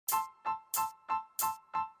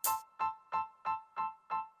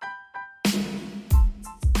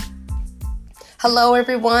Hello,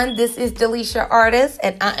 everyone. This is Delisha Artist,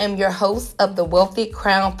 and I am your host of the Wealthy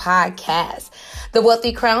Crown podcast. The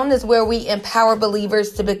Wealthy Crown is where we empower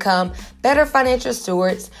believers to become better financial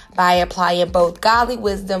stewards by applying both godly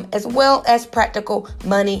wisdom as well as practical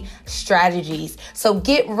money strategies. So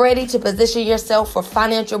get ready to position yourself for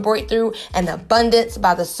financial breakthrough and abundance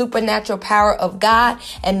by the supernatural power of God,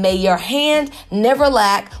 and may your hand never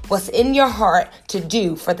lack what's in your heart to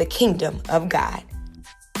do for the kingdom of God.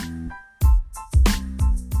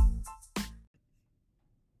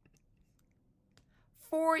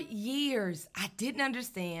 For years, I didn't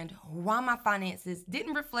understand why my finances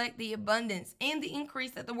didn't reflect the abundance and the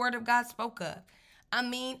increase that the Word of God spoke of.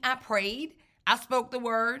 I prayed, I spoke the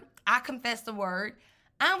Word, I confessed the Word.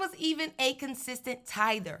 I was even a consistent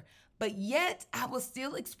tither, but yet I was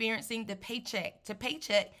still experiencing the paycheck to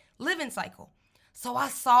paycheck living cycle. So I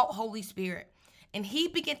sought Holy Spirit, and He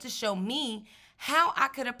began to show me how I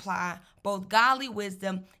could apply both godly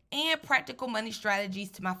wisdom and practical money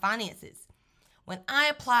strategies to my finances. When I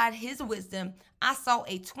applied His wisdom, I saw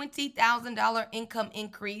a $20,000 income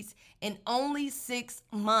increase in only 6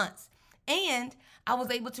 months. And I was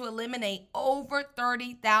able to eliminate over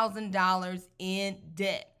 $30,000 in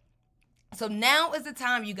debt. So now is the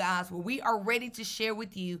time, you guys, where we are ready to share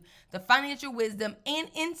with you the financial wisdom and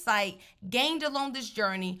insight gained along this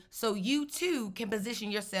journey so you too can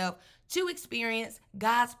position yourself to experience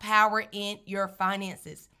God's power in your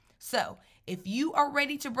finances. So if you are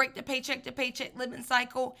ready to break the paycheck to paycheck living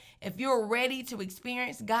cycle, if you're ready to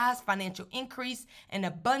experience God's financial increase and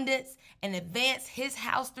abundance and advance His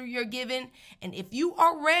house through your giving, and if you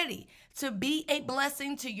are ready to be a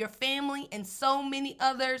blessing to your family and so many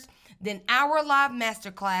others, then our live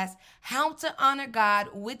masterclass, How to Honor God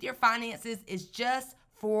with Your Finances, is just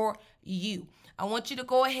for you. I want you to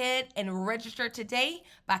go ahead and register today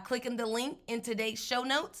by clicking the link in today's show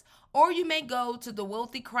notes, or you may go to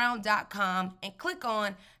thewealthycrown.com and click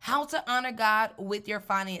on How to Honor God with Your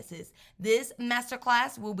Finances. This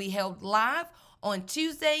masterclass will be held live on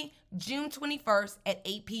Tuesday, June 21st at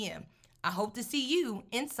 8 p.m. I hope to see you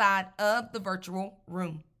inside of the virtual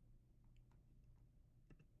room.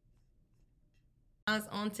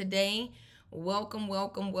 On today,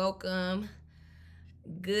 welcome.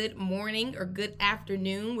 Good morning or good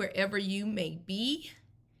afternoon, wherever you may be.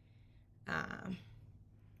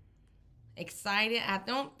 Excited. I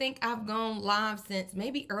don't think I've gone live since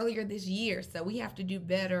maybe earlier this year, so we have to do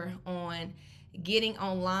better on getting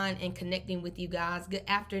online and connecting with you guys. Good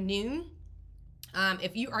afternoon.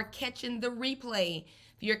 If you are catching the replay,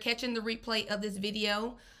 of this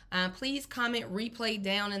video, please comment replay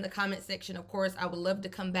down in the comment section. Of course, I would love to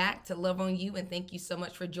come back to love on you, and thank you so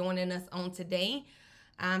much for joining us on today.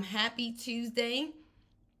 Happy Tuesday.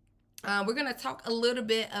 We're going to talk a little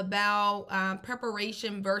bit about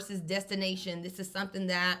preparation versus destination. This is something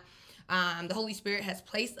that the Holy Spirit has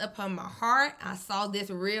placed upon my heart. I saw this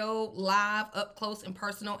real live, up close and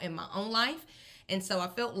personal in my own life. And so I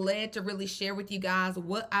felt led to really share with you guys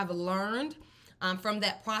what I've learned from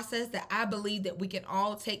that process, that I believe that we can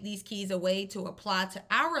all take these keys away to apply to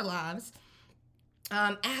our lives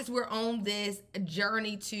as we're on this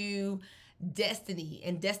journey to destiny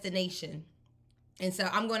and destination. And so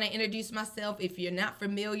I'm going to introduce myself. If you're not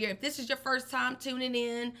familiar, if this is your first time tuning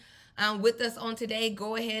in with us on today,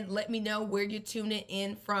 go ahead, let me know where you're tuning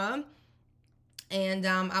in from. And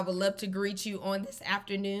I would love to greet you on this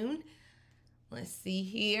afternoon. Let's see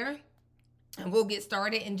here. And we'll get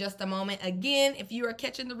started in just a moment. Again, if you are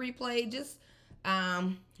catching the replay, just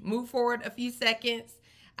move forward a few seconds,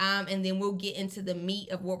 and then we'll get into the meat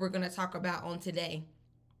of what we're going to talk about on today.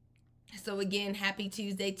 So again, happy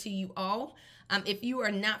Tuesday to you all. If you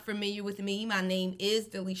are not familiar with me, my name is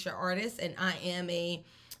Delisha Artist, and I am a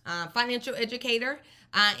financial educator.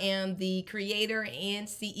 I am the creator and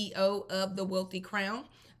CEO of The Wealthy Crown.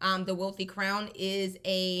 The Wealthy Crown is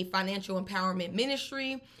a financial empowerment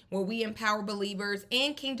ministry where we empower believers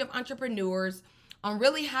and kingdom entrepreneurs on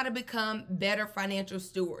really how to become better financial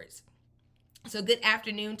stewards. So good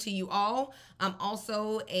afternoon to you all. I'm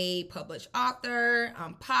also a published author,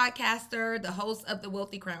 podcaster, the host of the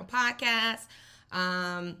Wealthy Crown podcast.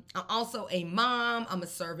 I'm also a mom. I'm a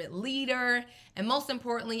servant leader. And most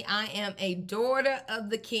importantly, I am a daughter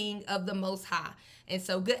of the King of the Most High. And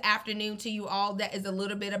so good afternoon to you all. That is a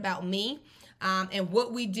little bit about me. And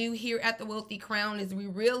what we do here at the Wealthy Crown is we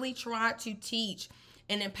really try to teach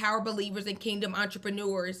and empower believers and kingdom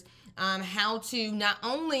entrepreneurs how to not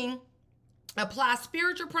only apply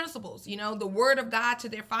spiritual principles, the Word of God to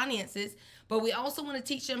their finances, but we also want to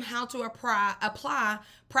teach them how to apply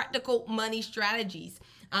practical money strategies.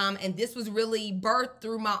 And this was really birthed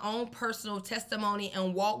through my own personal testimony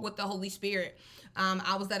and walk with the Holy Spirit.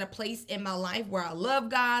 I was at a place in my life where I love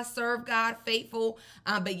God, serve God, faithful,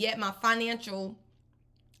 but yet my financial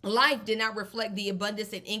life did not reflect the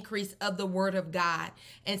abundance and increase of the word of God.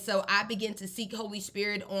 And so I began to seek Holy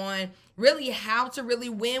Spirit on really how to really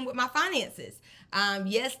win with my finances.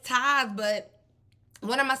 Yes, tithe, but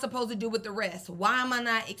what am I supposed to do with the rest? Why am I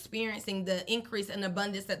not experiencing the increase and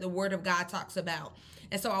abundance that the word of God talks about?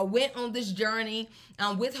 And so I went on this journey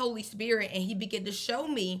with Holy Spirit, and he began to show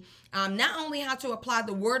me not only how to apply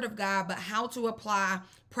the word of God, but how to apply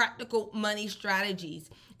practical money strategies.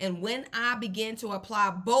 And when I began to apply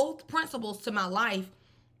both principles to my life,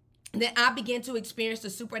 then I began to experience the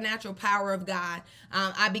supernatural power of God.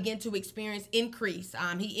 I began to experience increase.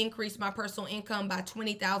 He increased my personal income by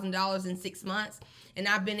 $20,000 in 6 months, and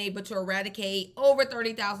I've been able to eradicate over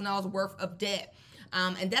 $30,000 worth of debt.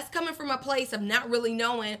 And that's coming from a place of not really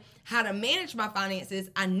knowing how to manage my finances.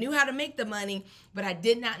 I knew how to make the money, but I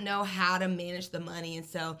did not know how to manage the money. And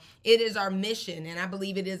so it is our mission, and I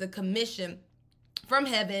believe it is a commission from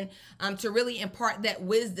heaven to really impart that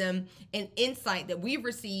wisdom and insight that we've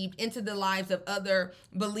received into the lives of other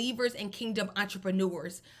believers and kingdom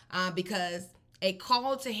entrepreneurs, because a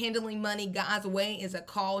call to handling money God's way is a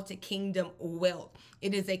call to kingdom wealth.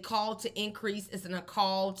 It is a call to increase. It's a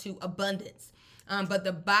call to abundance. But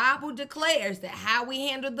the Bible declares that how we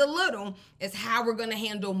handle the little is how we're going to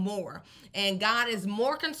handle more. And God is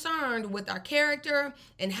more concerned with our character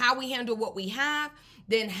and how we handle what we have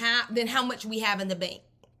than how much we have in the bank.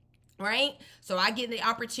 Right? So I get the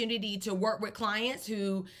opportunity to work with clients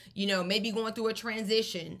who, may be going through a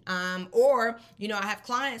transition. Or, I have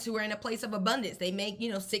clients who are in a place of abundance. They make,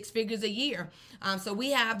 6 figures a year. So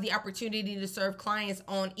we have the opportunity to serve clients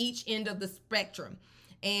on each end of the spectrum.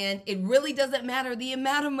 And it really doesn't matter the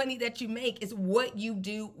amount of money that you make, is what you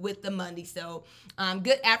do with the money. So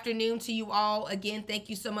good afternoon to you all. Again, thank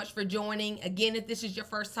you so much for joining. Again, if this is your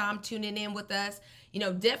first time tuning in with us,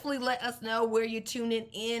 definitely let us know where you're tuning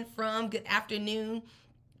in from. Good afternoon.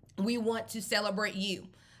 We want to celebrate you.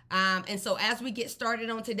 And so as we get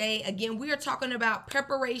started on today, again, we are talking about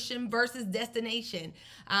preparation versus destination.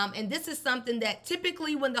 And this is something that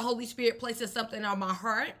typically when the Holy Spirit places something on my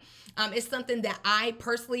heart, it's something that I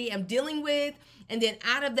personally am dealing with. And then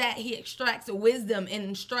out of that, he extracts wisdom and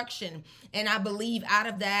instruction. And I believe out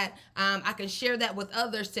of that, I can share that with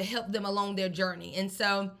others to help them along their journey. And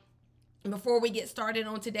so before we get started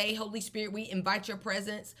on today, Holy Spirit, we invite your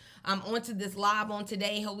presence onto this live on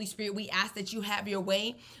today. Holy Spirit, we ask that you have your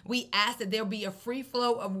way. We ask that there'll be a free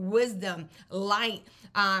flow of wisdom, light,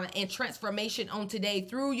 and transformation on today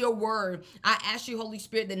through your word. I ask you, Holy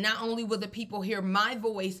Spirit, that not only will the people hear my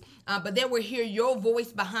voice, but they will hear your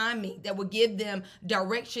voice behind me that will give them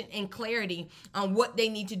direction and clarity on what they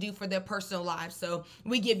need to do for their personal lives. So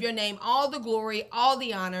we give your name all the glory, all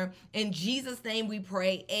the honor. In Jesus' name we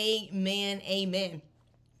pray, amen, amen.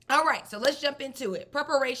 All right, so let's jump into it.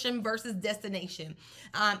 Preparation versus destination.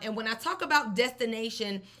 And when I talk about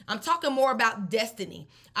destination, I'm talking more about destiny.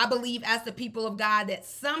 I believe as the people of God that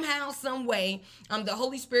somehow, some way, the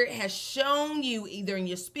Holy Spirit has shown you either in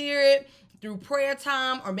your spirit, through prayer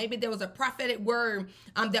time, or maybe there was a prophetic word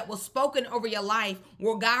that was spoken over your life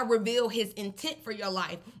where God revealed his intent for your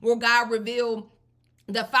life, where God revealed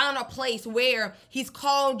the final place where he's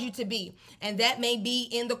called you to be. And that may be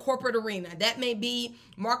in the corporate arena. That may be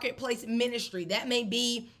marketplace ministry. That may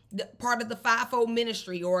be part of the fivefold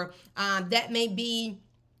ministry, or that may be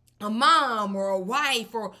a mom or a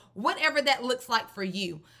wife or whatever that looks like for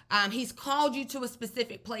you. He's called you to a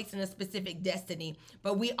specific place and a specific destiny.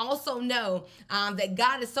 But we also know that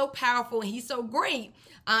God is so powerful and he's so great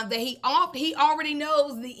that he already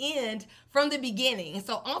knows the end from the beginning. And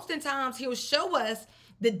so oftentimes he'll show us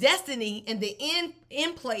the destiny and the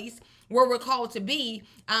end place where we're called to be,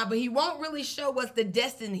 but he won't really show us the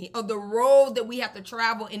destiny or the road that we have to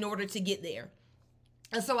travel in order to get there.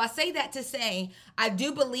 And so I say that to say, I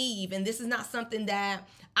do believe, and this is not something that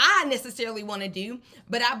I necessarily want to do,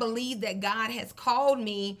 but I believe that God has called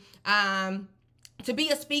me to be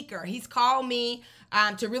a speaker. He's called me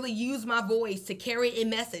to really use my voice to carry a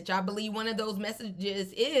message. I believe one of those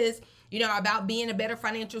messages is, about being a better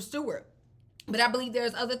financial steward. But I believe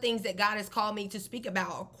there's other things that God has called me to speak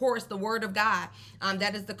about. Of course, the word of God,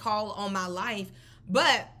 that is the call on my life.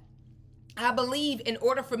 But I believe in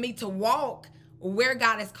order for me to walk where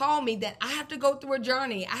God has called me, that I have to go through a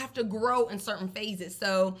journey. I have to grow in certain phases.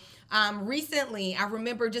 So recently, I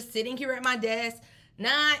remember just sitting here at my desk,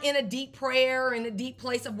 not in a deep prayer, in a deep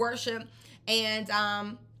place of worship. And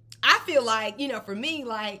I feel like, for me,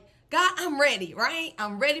 like God, I'm ready, right?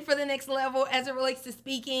 I'm ready for the next level as it relates to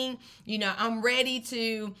speaking. I'm ready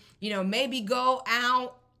to, maybe go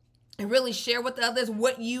out and really share with others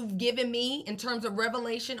what you've given me in terms of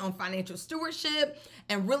revelation on financial stewardship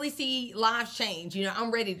and really see lives change. I'm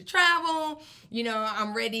ready to travel.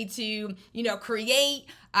 I'm ready to, create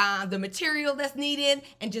the material that's needed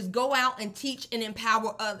and just go out and teach and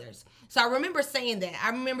empower others. So I remember saying that.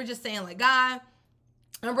 I remember just saying, like, God,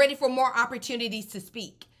 I'm ready for more opportunities to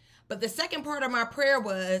speak. But the second part of my prayer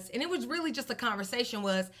was, and it was really just a conversation,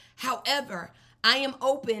 was, however, I am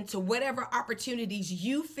open to whatever opportunities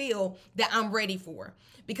you feel that I'm ready for.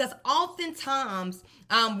 Because oftentimes,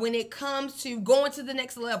 when it comes to going to the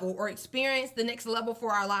next level or experience the next level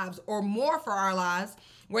for our lives or more for our lives,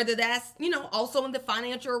 whether that's, also in the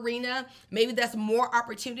financial arena, maybe that's more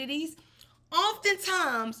opportunities,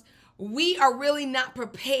 oftentimes we are really not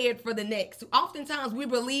prepared for the next. Oftentimes we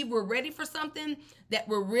believe we're ready for something that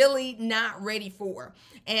we're really not ready for.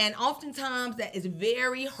 And oftentimes that is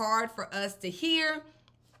very hard for us to hear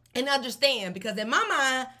and understand, because in my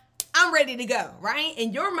mind, I'm ready to go, right?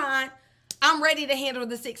 In your mind, I'm ready to handle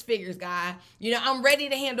the six figures, guy. I'm ready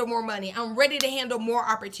to handle more money. I'm ready to handle more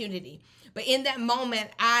opportunity. But in that moment,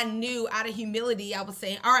 I knew out of humility, I was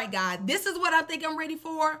saying, all right, God, this is what I think I'm ready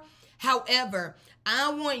for. However,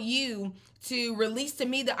 I want you to release to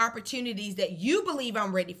me the opportunities that you believe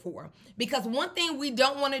I'm ready for. Because one thing we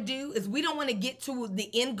don't want to do is we don't want to get to the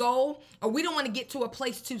end goal, or we don't want to get to a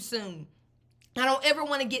place too soon. I don't ever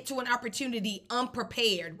want to get to an opportunity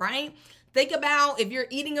unprepared, right? Think about if you're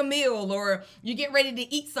eating a meal or you get ready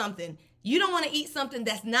to eat something. You don't want to eat something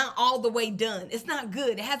that's not all the way done. It's not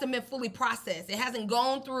good. It hasn't been fully processed. It hasn't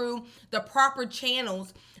gone through the proper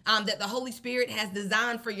channels that the Holy Spirit has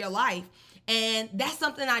designed for your life. And that's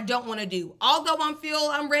something I don't want to do. Although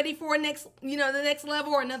I'm ready for the next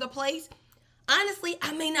level or another place, honestly,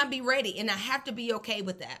 I may not be ready, and I have to be okay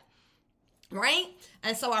with that. Right?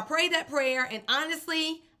 And so I prayed that prayer, and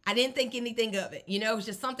honestly, I didn't think anything of it. It was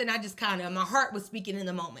just something I just my heart was speaking in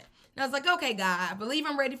the moment. And I was like, okay, God, I believe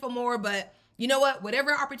I'm ready for more, but you know what?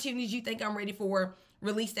 Whatever opportunities you think I'm ready for,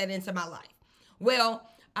 release that into my life. Well,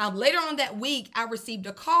 later on that week, I received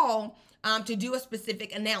a call to do a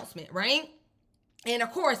specific announcement, right? And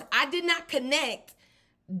of course, I did not connect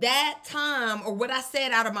that time or what I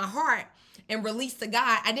said out of my heart and release to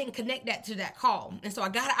God. I didn't connect that to that call. And so I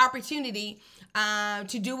got an opportunity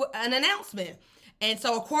to do an announcement. And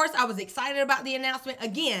so, of course, I was excited about the announcement.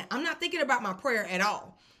 Again, I'm not thinking about my prayer at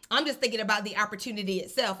all. I'm just thinking about the opportunity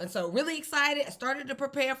itself. And so really excited. I started to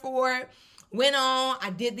prepare for it. Went on.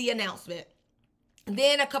 I did the announcement. And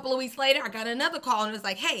then a couple of weeks later, I got another call, and it was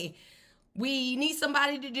like, hey, we need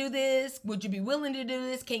somebody to do this. Would you be willing to do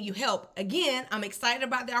this? Can you help? Again, I'm excited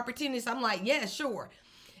about the opportunity. So I'm like, yeah, sure.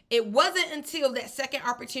 It wasn't until that second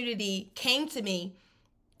opportunity came to me,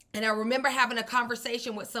 and I remember having a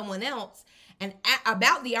conversation with someone else and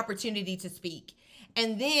about the opportunity to speak.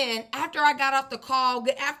 And then after I got off the call,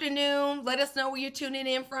 good afternoon, let us know where you're tuning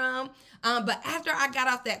in from. But after I got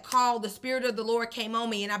off that call, the Spirit of the Lord came on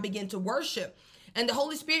me, and I began to worship. And the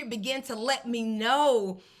Holy Spirit began to let me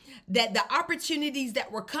know that the opportunities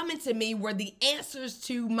that were coming to me were the answers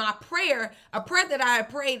to my prayer, a prayer that I had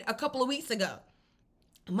prayed a couple of weeks ago.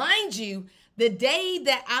 Mind you, the day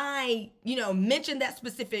that I, mentioned that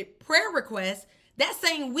specific prayer request, that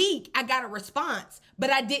same week I got a response, but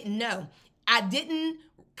I didn't know. I didn't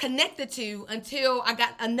connect the two until I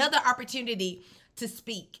got another opportunity to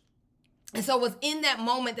speak. And so it was in that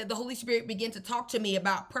moment that the Holy Spirit began to talk to me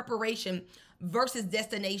about preparation versus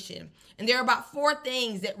destination. And there are about 4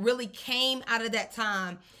 things that really came out of that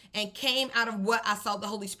time and came out of what I saw the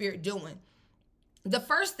Holy Spirit doing. The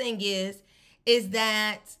first thing is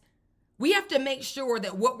that we have to make sure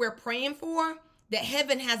that what we're praying for, that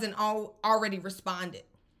heaven hasn't already responded.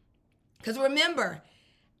 Because remember,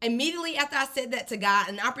 immediately after I said that to God,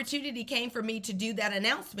 an opportunity came for me to do that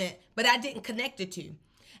announcement, but I didn't connect it to.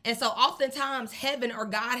 And so oftentimes heaven or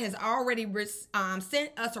God has already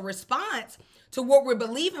sent us a response to what we're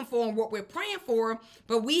believing for and what we're praying for,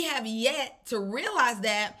 but we have yet to realize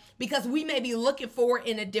that because we may be looking for it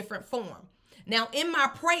in a different form. Now, in my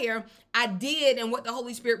prayer, I did, and what the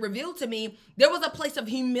Holy Spirit revealed to me, there was a place of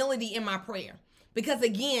humility in my prayer. Because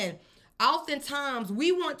again, oftentimes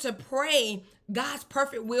we want to pray God's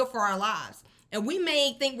perfect will for our lives. And we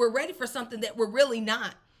may think we're ready for something that we're really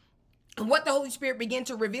not. And what the Holy Spirit began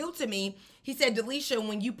to reveal to me, he said, Delisha,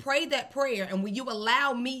 when you pray that prayer and when you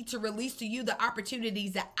allow me to release to you the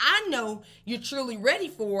opportunities that I know you're truly ready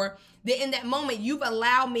for, that in that moment you've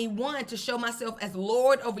allowed me, one, to show myself as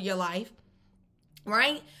Lord over your life,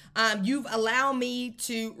 right? You've allowed me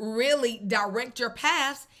to really direct your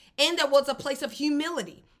paths. And there was a place of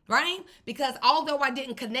humility, right? Because although I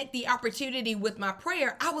didn't connect the opportunity with my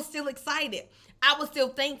prayer, I was still excited. I was still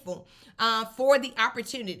thankful for the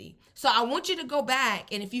opportunity. So I want you to go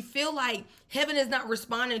back, and if you feel like heaven is not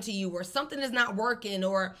responding to you, or something is not working,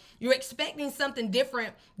 or you're expecting something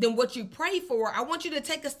different than what you pray for, I want you to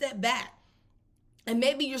take a step back. And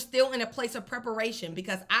maybe you're still in a place of preparation,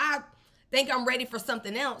 because I think I'm ready for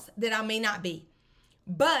something else that I may not be.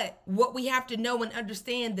 But what we have to know and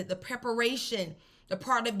understand, that the preparation, the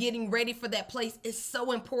part of getting ready for that place, is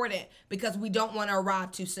so important, because we don't want to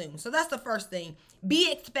arrive too soon. So that's the first thing.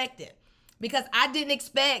 Be expectant, because I didn't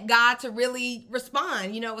expect God to really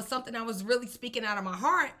respond. You know, it was something I was really speaking out of my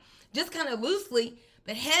heart, just kind of loosely,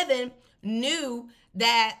 but heaven knew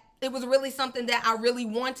that it was really something that I really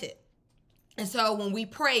wanted. And so when we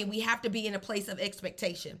pray, we have to be in a place of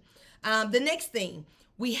expectation. The next thing,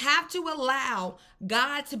 we have to allow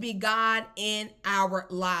God to be God in our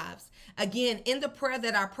lives. Again, in the prayer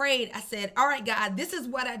that I prayed, I said, all right, God, this is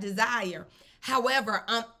what I desire. However,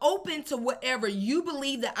 I'm open to whatever you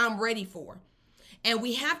believe that I'm ready for. And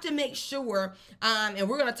we have to make sure, and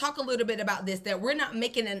we're going to talk a little bit about this, that we're not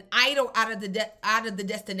making an idol out of the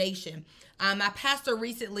destination. My pastor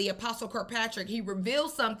recently, Apostle Kirkpatrick, he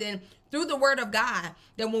revealed something through the word of God,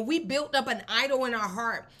 that when we build up an idol in our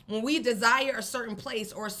heart, when we desire a certain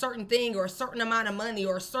place or a certain thing or a certain amount of money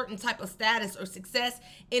or a certain type of status or success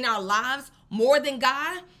in our lives more than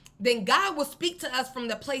God, then God will speak to us from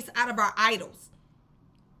the place out of our idols.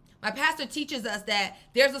 My pastor teaches us that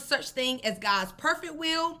there's a such thing as God's perfect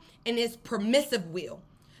will and his permissive will.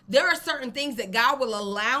 There are certain things that God will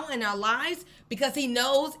allow in our lives because he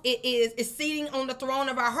knows it's seating on the throne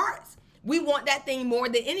of our hearts. We want that thing more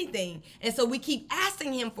than anything. And so we keep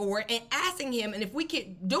asking him for it and asking him. And if we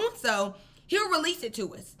keep doing so, he'll release it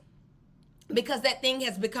to us, because that thing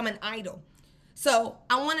has become an idol. So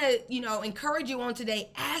I want to, encourage you on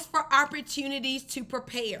today. Ask for opportunities to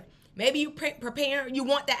prepare. Maybe you prepare, you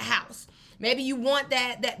want that house. Maybe you want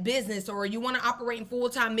that business, or you want to operate in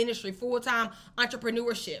full-time ministry, full-time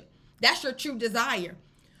entrepreneurship. That's your true desire.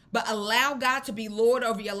 But allow God to be Lord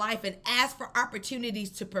over your life and ask for opportunities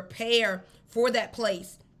to prepare for that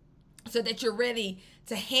place, so that you're ready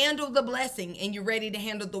to handle the blessing and you're ready to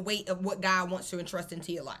handle the weight of what God wants to entrust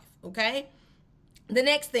into your life. Okay? The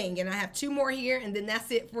next thing, and I have two more here, and then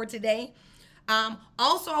that's it for today.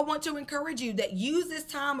 Also, I want to encourage you that use this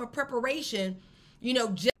time of preparation,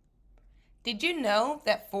 Did you know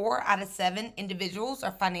that 4 out of 7 individuals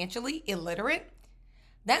are financially illiterate?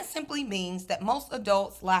 That simply means that most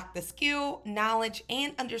adults lack the skill, knowledge,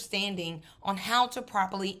 and understanding on how to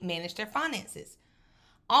properly manage their finances.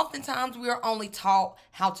 Oftentimes, we are only taught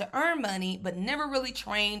how to earn money, but never really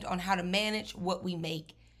trained on how to manage what we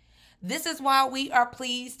make. This is why we are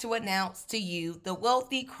pleased to announce to you the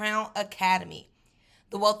Wealthy Crown Academy.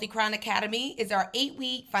 The Wealthy Crown Academy is our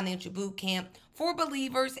 8-week financial boot camp for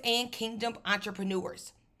believers and kingdom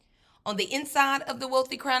entrepreneurs. On the inside of the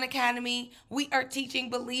Wealthy Crown Academy, we are teaching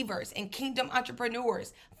believers and kingdom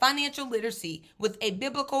entrepreneurs financial literacy with a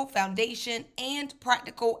biblical foundation and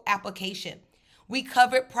practical application. We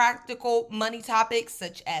covered practical money topics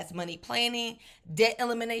such as money planning, debt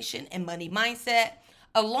elimination, and money mindset,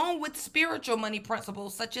 along with spiritual money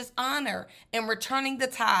principles such as honor and returning the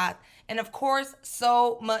tithe, and of course,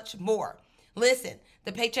 so much more. Listen,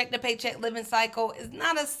 the paycheck to paycheck living cycle is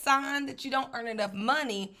not a sign that you don't earn enough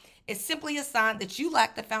money. It's simply a sign that you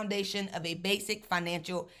lack the foundation of a basic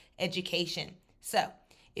financial education. So,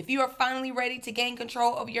 if you are finally ready to gain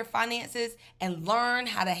control over your finances and learn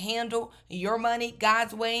how to handle your money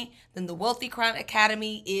God's way, then the Wealthy Crown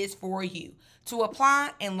Academy is for you. To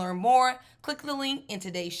apply and learn more, click the link in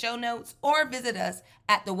today's show notes or visit us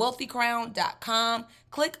at thewealthycrown.com.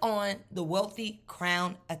 Click on the Wealthy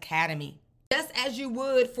Crown Academy. Just as you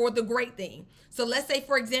would for the great thing. So let's say,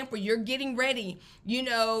 for example, you're getting ready, you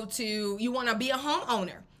want to be a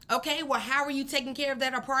homeowner. Okay, well, how are you taking care of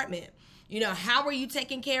that apartment? How are you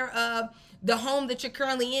taking care of the home that you're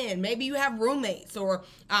currently in? Maybe you have roommates, or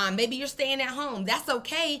maybe you're staying at home. That's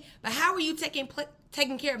okay, but how are you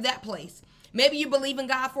taking care of that place? Maybe you believe in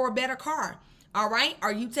God for a better car. All right,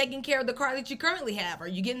 are you taking care of the car that you currently have? Are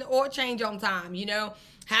you getting the oil change on time?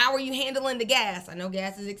 How are you handling the gas? I know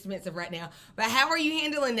gas is expensive right now, but how are you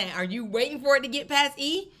handling that? Are you waiting for it to get past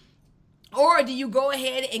E? Or do you go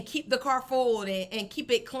ahead and keep the car full and keep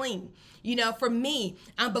it clean? For me,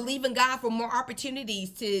 I'm believing God for more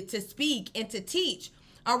opportunities to speak and to teach.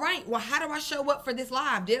 All right, well, how do I show up for this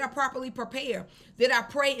live? Did I properly prepare? Did I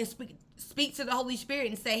pray and speak to the Holy Spirit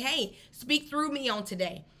and say, hey, speak through me on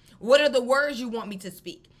today? What are the words you want me to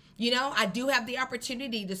speak? I do have the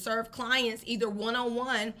opportunity to serve clients either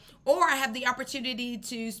one-on-one, or I have the opportunity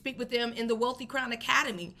to speak with them in the Wealthy Crown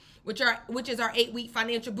Academy, which is our 8-week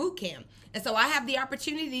financial boot camp. And so I have the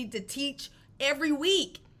opportunity to teach every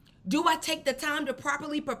week. Do I take the time to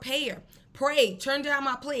properly prepare, pray, turn down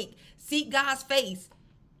my plate, seek God's face,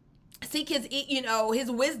 seek his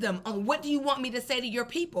wisdom on what do you want me to say to your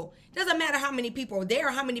people? It doesn't matter how many people are there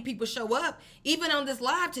or how many people show up, even on this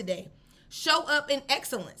live today. Show up in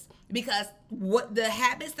excellence, because what the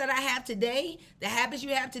habits that I have today, the habits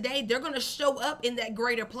you have today, they're going to show up in that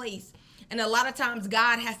greater place. And a lot of times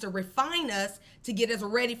God has to refine us to get us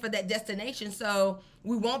ready for that destination, so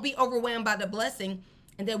we won't be overwhelmed by the blessing,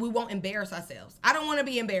 and that we won't embarrass ourselves. I don't want to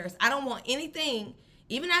be embarrassed. I don't want anything,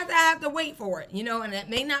 even after I have to wait for it, and it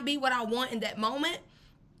may not be what I want in that moment.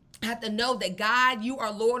 I have to know that, God, you are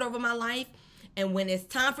Lord over my life. And when it's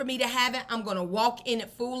time for me to have it, I'm going to walk in it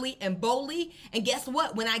fully and boldly. And guess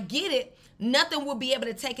what? When I get it, nothing will be able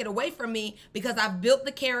to take it away from me, because I've built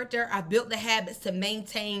the character, I've built the habits to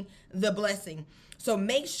maintain the blessing. So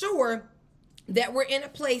make sure that we're in a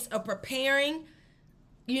place of preparing,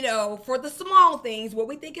 for the small things, what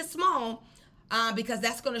we think is small, because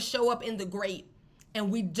that's going to show up in the great. And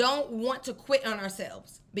we don't want to quit on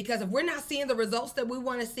ourselves, because if we're not seeing the results that we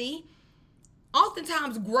want to see,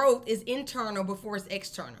 oftentimes growth is internal before it's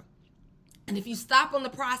external. And if you stop on the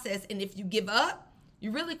process and if you give up,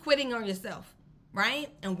 you're really quitting on yourself, right?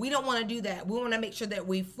 And we don't want to do that. We want to make sure that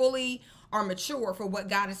we fully are mature for what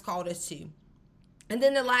God has called us to. And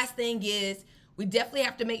then the last thing is, we definitely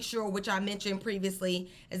have to make sure, which I mentioned previously,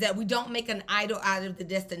 is that we don't make an idol out of the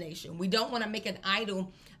destination. We don't want to make an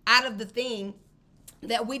idol out of the thing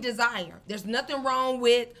that we desire. There's nothing wrong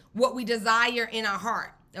with what we desire in our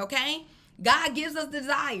heart, okay? God gives us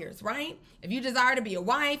desires, right? If you desire to be a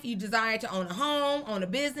wife, you desire to own a home, own a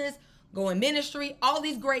business, go in ministry, all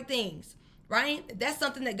these great things, right? If that's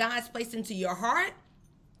something that God's placed into your heart,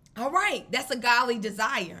 all right, that's a godly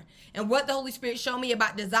desire. And what the Holy Spirit showed me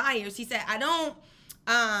about desires, he said, I don't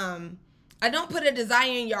put a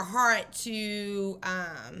desire in your heart to,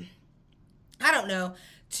 I don't know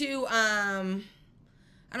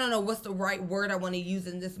what's the right word I want to use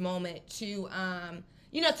in this moment, to,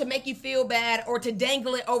 to make you feel bad, or to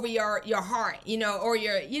dangle it over your heart, or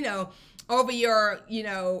over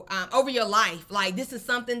your life. Like, this is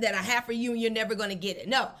something that I have for you and you're never going to get it.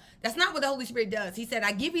 No, that's not what the Holy Spirit does. He said,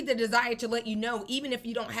 I give you the desire to let you know, even if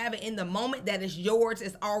you don't have it in the moment, that it's yours,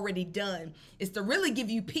 it's already done. It's to really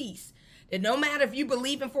give you peace. That no matter if you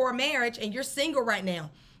believe in for a marriage and you're single right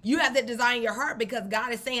now, you have that desire in your heart because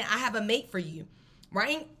God is saying, I have a mate for you,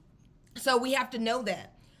 right? So we have to know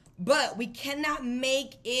that. But we cannot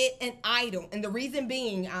make it an idol. And the reason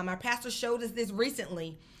being, our pastor showed us this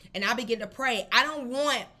recently, and I began to pray. I don't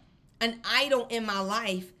want an idol in my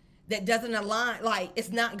life that doesn't align, like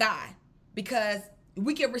it's not God. Because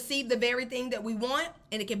we can receive the very thing that we want,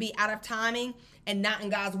 and it can be out of timing and not in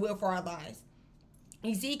God's will for our lives.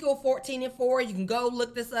 Ezekiel 14:4, you can go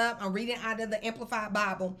look this up. I'm reading out of the Amplified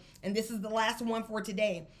Bible, and this is the last one for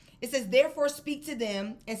today. It says, therefore speak to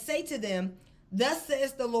them and say to them, thus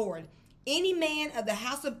says the Lord, any man of the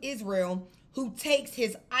house of Israel who takes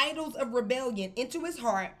his idols of rebellion into his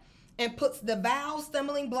heart and puts the vile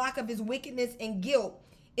stumbling block of his wickedness and guilt,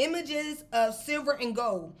 images of silver and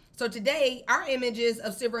gold. So today, our images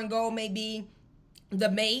of silver and gold may be the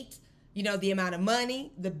mate, the amount of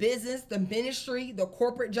money, the business, the ministry, the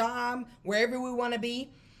corporate job, wherever we want to be,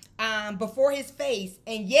 before his face,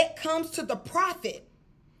 and yet comes to the prophet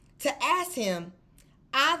to ask him,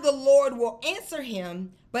 I, the Lord, will answer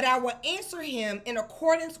him, but I will answer him in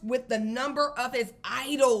accordance with the number of his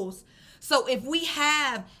idols. So if we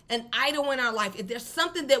have an idol in our life, if there's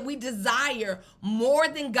something that we desire more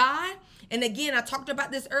than God, and again, I talked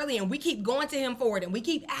about this earlier, and we keep going to him for it, and we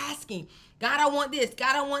keep asking, God, I want this,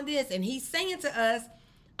 God, I want this. And he's saying to us,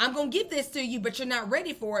 I'm going to give this to you, but you're not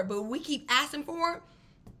ready for it. But we keep asking for it.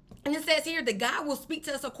 And it says here that God will speak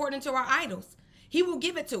to us according to our idols. He will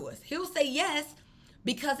give it to us. He'll say yes,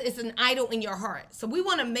 because it's an idol in your heart. So we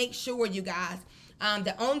want to make sure, you guys,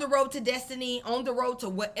 that on the road to destiny, on the road to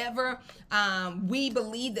whatever we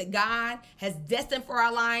believe that God has destined for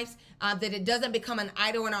our lives, that it doesn't become an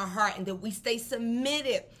idol in our heart, and that we stay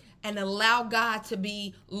submitted and allow God to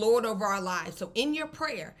be Lord over our lives. So in your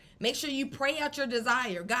prayer, make sure you pray out your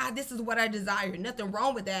desire. God, this is what I desire. Nothing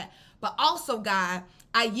wrong with that. But also, God,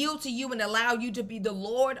 I yield to you and allow you to be the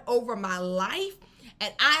Lord over my life.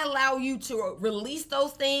 And I allow you to release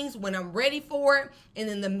those things when I'm ready for it. And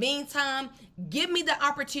in the meantime, give me the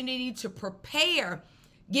opportunity to prepare.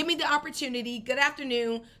 Give me the opportunity, good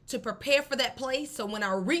afternoon, to prepare for that place. So when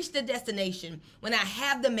I reach the destination, when I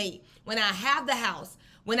have the mate, when I have the house,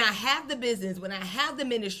 when I have the business, when I have the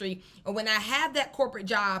ministry, or when I have that corporate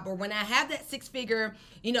job, or when I have that six-figure,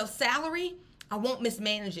 salary, I won't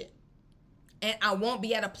mismanage it. And I won't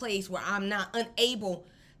be at a place where I'm not unable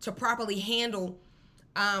to properly handle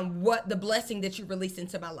what the blessing that you release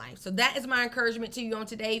into my life. So that is my encouragement to you on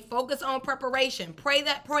today. Focus on preparation. Pray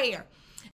that prayer.